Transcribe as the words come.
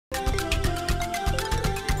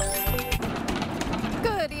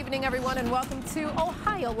evening, everyone, and welcome to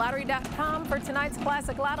OhioLottery.com for tonight's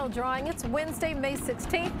Classic Lotto drawing. It's Wednesday, May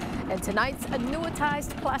 16th, and tonight's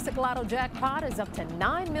annuitized Classic Lotto jackpot is up to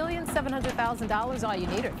 $9,700,000. All you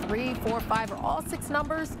need are 3, 4, 5, or all 6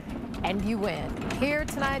 numbers, and you win. Here are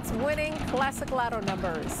tonight's winning Classic Lotto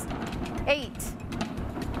numbers: 8,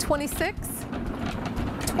 26,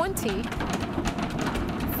 20,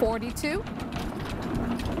 42,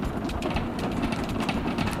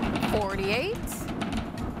 48,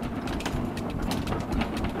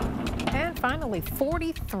 and finally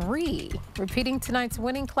 43. Repeating tonight's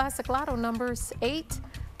winning Classic Lotto numbers: 8,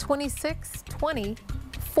 26, 20,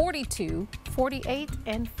 42, 48,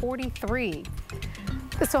 and 43.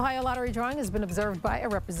 This Ohio Lottery drawing has been observed by a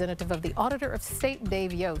representative of the Auditor of State,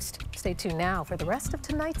 Dave Yost. Stay tuned now for the rest of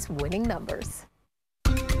tonight's winning numbers.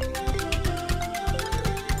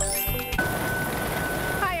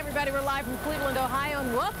 We're live from Cleveland, Ohio,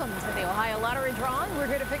 and welcome to the Ohio Lottery Drawing. We're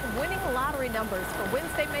here to pick winning lottery numbers for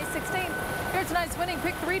Wednesday, May 16th. Here are tonight's winning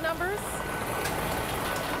pick 3 numbers.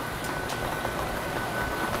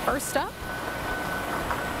 First up,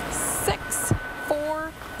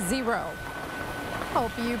 640.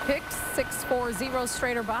 Hope you picked 640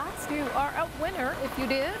 straight or box. You are a winner if you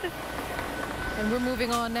did. And we're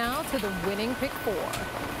moving on now to the winning pick 4.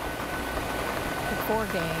 Pick 4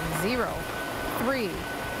 game 0, 3,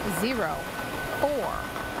 0, 4.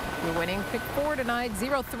 Your winning pick 4 tonight: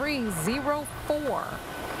 0304. All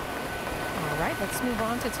right, let's move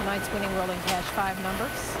on to tonight's winning rolling cash 5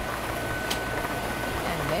 numbers.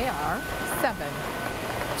 And they are 7,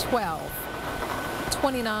 12,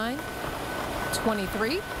 29,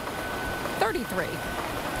 23, 33.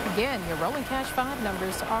 Again, your rolling cash 5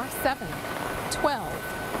 numbers are 7, 12,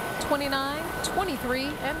 29, 23,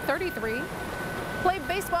 and 33. Play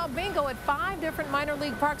baseball bingo at 5 different minor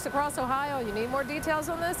league parks across Ohio. You need more details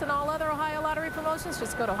on this and all other Ohio Lottery promotions?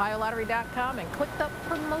 Just go to OhioLottery.com and click the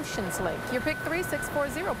promotions link. Your pick 3,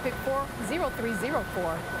 640, pick 4,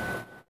 0304.